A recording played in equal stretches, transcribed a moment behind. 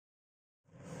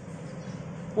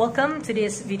Welcome to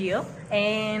this video.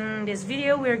 In this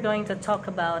video we're going to talk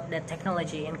about the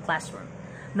technology in classroom.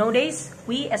 Nowadays,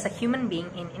 we as a human being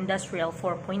in Industrial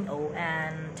 4.0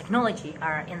 and technology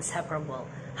are inseparable.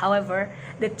 However,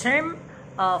 the term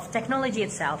of technology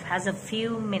itself has a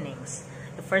few meanings.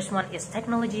 The first one is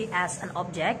technology as an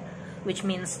object, which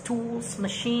means tools,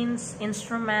 machines,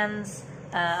 instruments,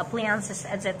 appliances,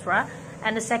 etc.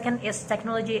 And the second is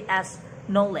technology as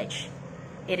knowledge.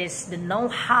 It is the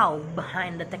know-how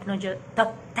behind the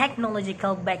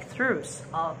technological breakthroughs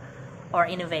or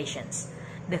innovations.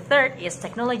 The third is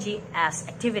technology as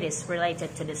activities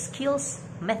related to the skills,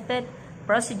 method,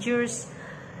 procedures,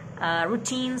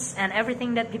 routines, and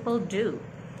everything that people do.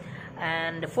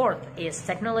 And the fourth is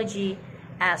technology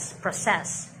as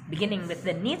process, beginning with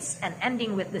the needs and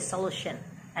ending with the solution.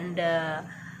 And the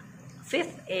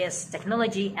fifth is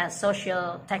technology as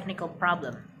social technical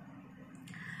problem.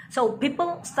 So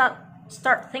people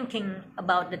start thinking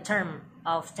about the term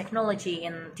of technology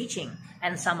in teaching,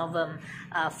 and some of them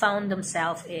found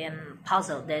themselves in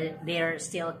puzzle. They're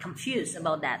still confused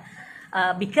about that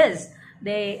because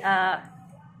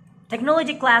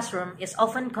technology classroom is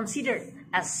often considered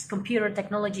as computer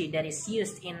technology that is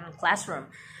used in classroom.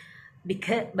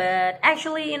 But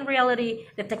actually, in reality,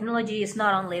 the technology is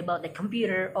not only about the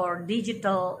computer or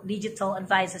digital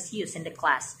devices used in the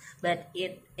class, but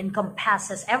it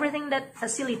encompasses everything that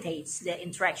facilitates the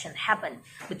interaction happen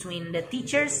between the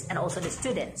teachers and also the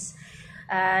students.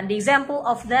 And the example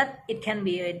of that, it can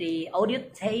be the audio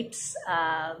tapes,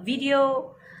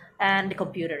 video, and the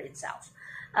computer itself.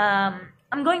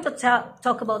 I'm going to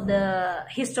talk about the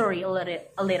history a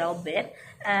little bit.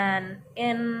 And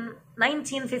in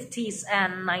 1950s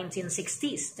and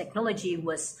 1960s, technology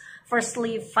was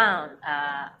firstly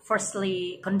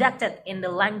conducted in the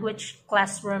language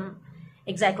classroom,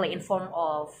 exactly in form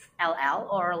of LL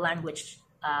or language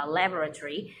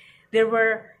laboratory. There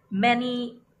were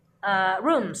many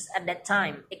rooms at that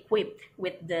time equipped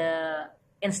with the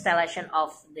installation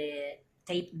of the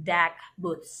tape deck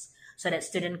booths, so that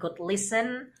students could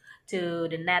listen to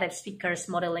the native speakers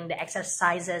modeling the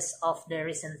exercises of the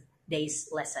recent day's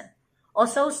lesson.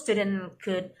 Also, students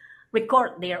could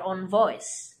record their own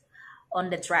voice on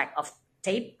the track of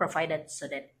tape provided, so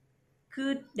that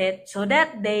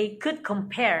they could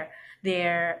compare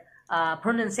their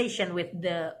pronunciation with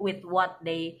what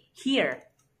they hear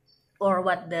or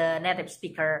what the native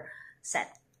speaker said.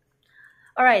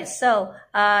 All right, so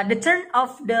the turn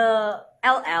of the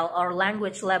LL or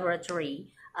language laboratory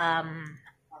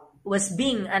was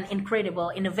being an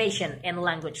incredible innovation in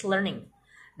language learning.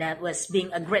 That was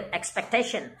being a great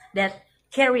expectation that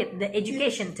carried the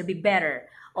education to be better.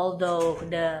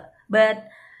 But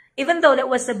even though that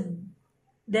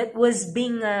was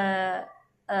being a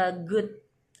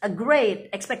great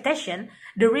expectation,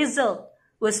 the result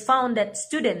was found that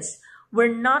students were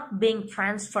not being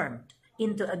transformed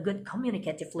into a good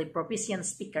communicatively proficient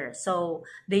speaker. So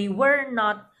they were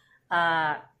not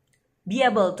be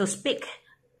able to speak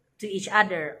to each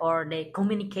other, or they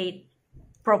communicate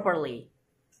properly.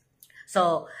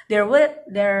 So there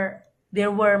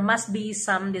must be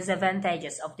some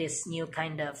disadvantages of this new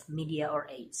kind of media or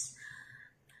aids.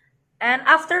 And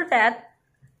after that,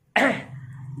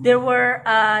 there were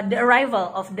the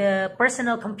arrival of the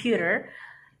personal computer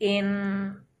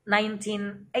in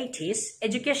 1980s.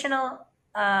 Educational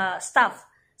staff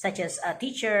such as a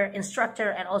teacher, instructor,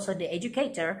 and also the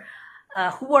educator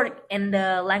who work in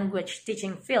the language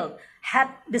teaching field had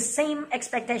the same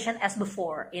expectation as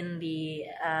before in the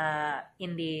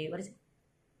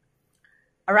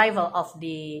arrival of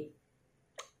the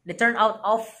turnout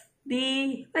of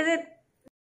the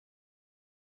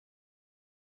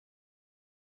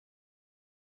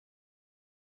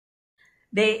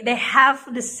they have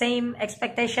the same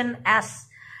expectation as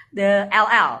the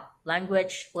LL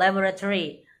language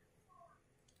laboratory.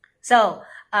 So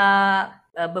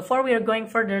before we are going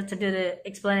further to do the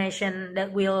explanation,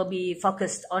 that will be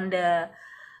focused on the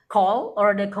CALL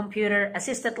or the computer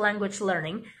assisted language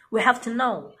learning, we have to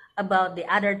know about the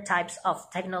other types of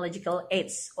technological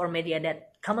aids or media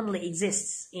that commonly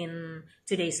exists in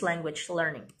today's language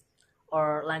learning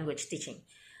or language teaching.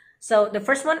 So the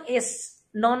first one is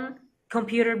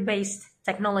non-computer based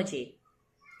technology.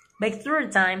 Back through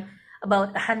the time,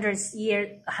 about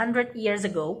 100 years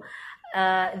ago,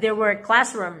 there were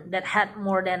classrooms that had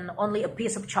more than only a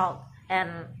piece of chalk and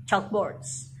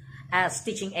chalkboards as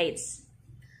teaching aids.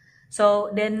 So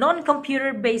the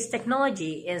non-computer based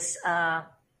technology is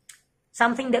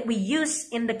something that we use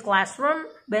in the classroom,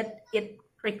 but it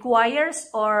requires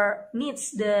or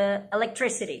needs the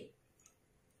electricity.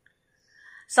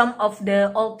 Some of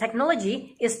the old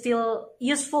technology is still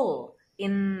useful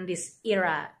in this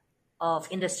era of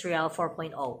Industrial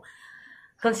 4.0.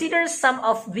 Consider some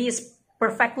of these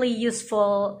perfectly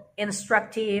useful,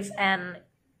 instructive, and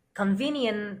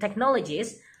convenient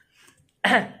technologies.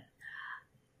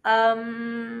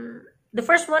 The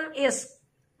first one is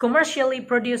commercially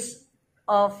produced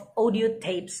of audio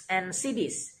tapes and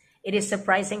CDs. It is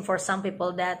surprising for some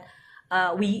people that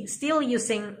we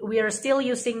are still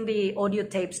using the audio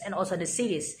tapes and also the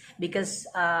CDs because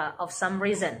of some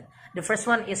reason. The first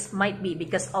one might be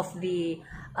because of the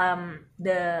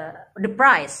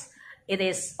price. It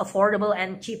is affordable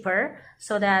and cheaper,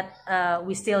 so that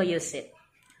we still use it.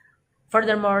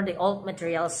 Furthermore, the old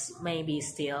materials may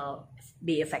still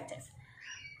be effective.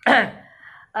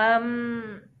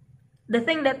 The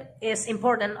thing that is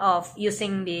important of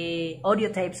using the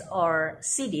audio tapes or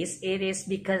CDs, it is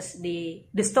because the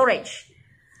storage.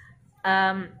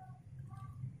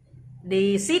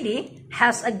 The CD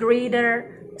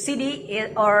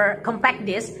or compact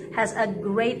disc has a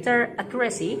greater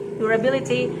accuracy,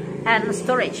 durability, and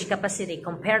storage capacity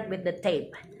compared with the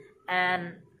tape.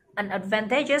 And an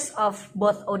advantages of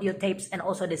both audio tapes and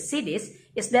also the CDs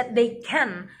is that they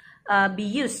can be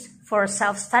used for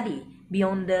self-study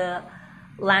beyond the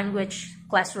language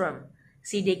classroom.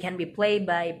 CD can be played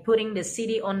by putting the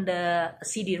CD on the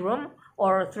CD-ROM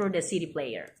or through the CD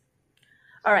player.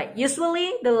 Alright,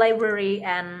 usually the library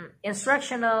and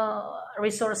instructional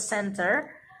resource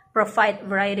center provide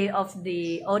variety of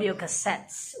the audio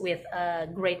cassettes with a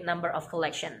great number of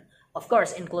collection. Of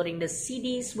course, including the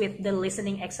CDs with the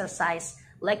listening exercise,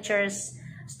 lectures,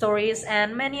 stories,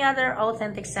 and many other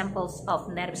authentic samples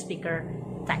of native speaker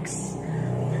texts.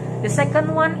 The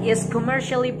second one is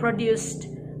commercially produced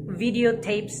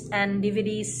videotapes and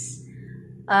DVDs.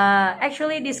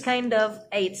 Actually, this kind of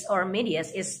aids or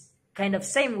medias is kind of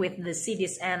same with the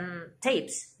CDs and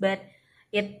tapes, but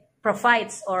it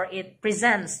provides or it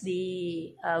presents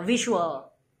the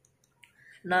visual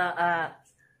kind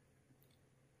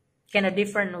of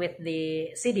different with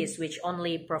the CDs, which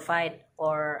only provide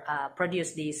or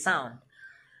produce the sound.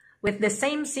 With the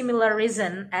similar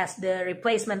reason as the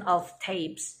replacement of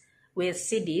tapes with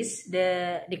CDs,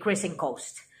 the decreasing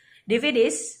cost.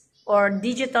 DVDs or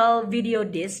digital video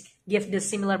disc give the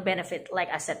similar benefit like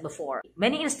I said before.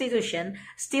 Many institutions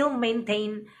still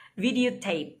maintain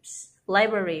videotapes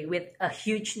library with a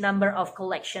huge number of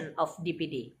collection of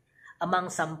DVD. Among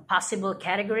some possible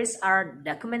categories are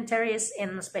documentaries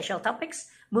in special topics,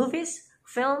 movies,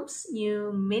 films,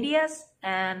 new medias,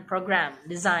 and program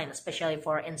designed especially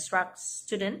for instruct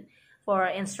students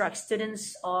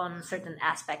on certain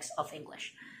aspects of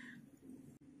English.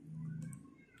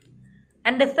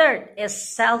 And the third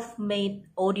is self-made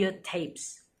audio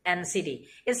tapes and CD.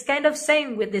 It's kind of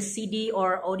same with the CD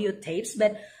or audio tapes,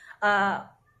 but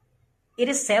it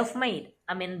is self-made.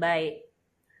 I mean, by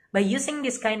using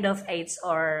this kind of aids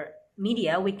or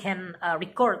media, we can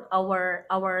record our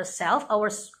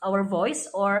voice,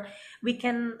 or we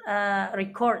can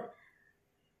record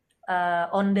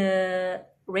on the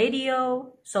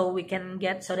radio, so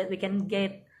that we can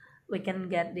get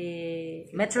the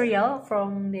material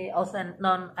from the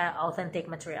non-authentic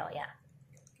material. Yeah.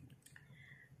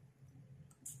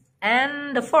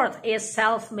 And the fourth is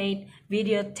self-made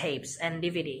videotapes and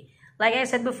DVD. Like I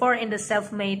said before, in the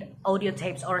self-made audio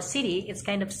tapes or CD, it's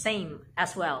kind of same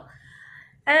as well.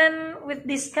 And with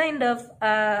this kind of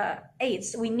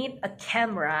aids, we need a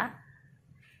camera,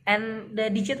 and the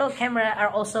digital camera are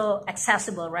also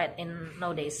accessible right in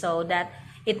nowadays, so that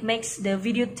it makes the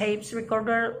videotapes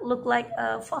recorder look like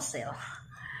a fossil.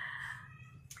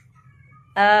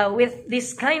 With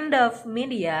this kind of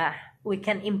media, we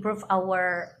can improve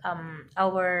our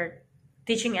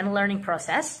teaching and learning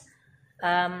process,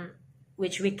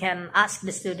 which we can ask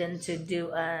the student to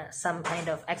do some kind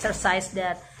of exercise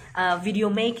that video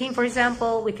making, for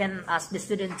example. We can ask the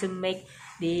student to make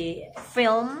the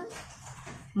film,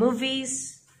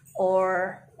 movies,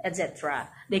 or etc.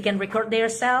 They can record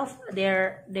themselves,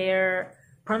 their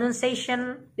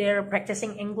pronunciation, their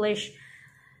practicing English,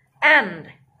 and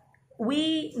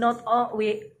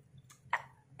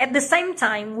at the same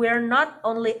time, we are not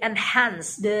only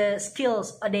enhance the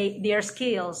skills, their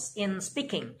skills in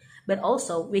speaking, but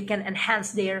also we can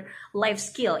enhance their life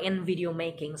skill in video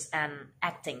makings and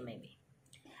acting maybe.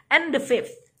 And the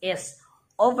fifth is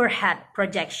overhead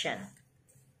projection.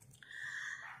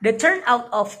 The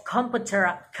turnout of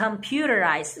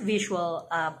computerized visual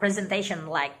presentation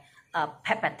like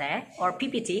PPT or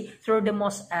PPT through the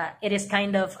it is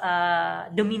kind of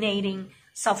dominating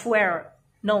software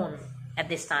known at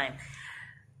this time.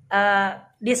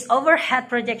 This overhead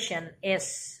projection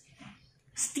is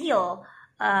still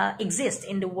exist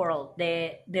in the world.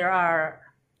 There are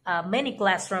many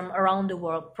classrooms around the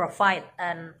world provide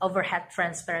an overhead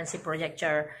transparency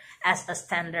projector as a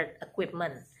standard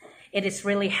equipment. It is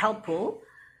really helpful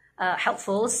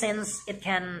since it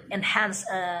can enhance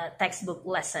a textbook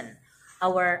lesson.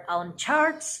 Our own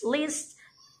charts, lists,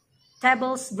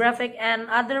 tables, graphic, and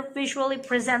other visually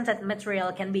presented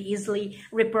material can be easily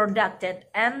reproduced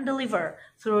and delivered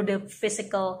through the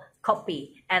physical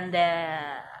copy and the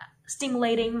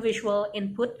stimulating visual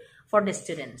input for the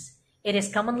students. It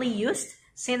is commonly used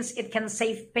since it can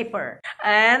save paper.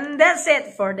 And that's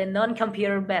it for the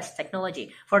non-computer based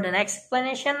technology. For the next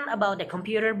explanation about the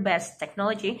computer based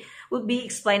technology will be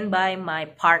explained by my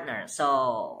partner.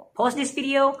 So pause this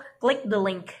video, click the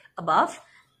link above,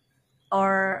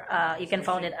 or you can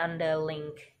find it on the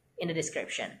link in the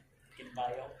description.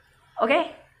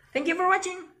 Okay, thank you for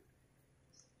watching.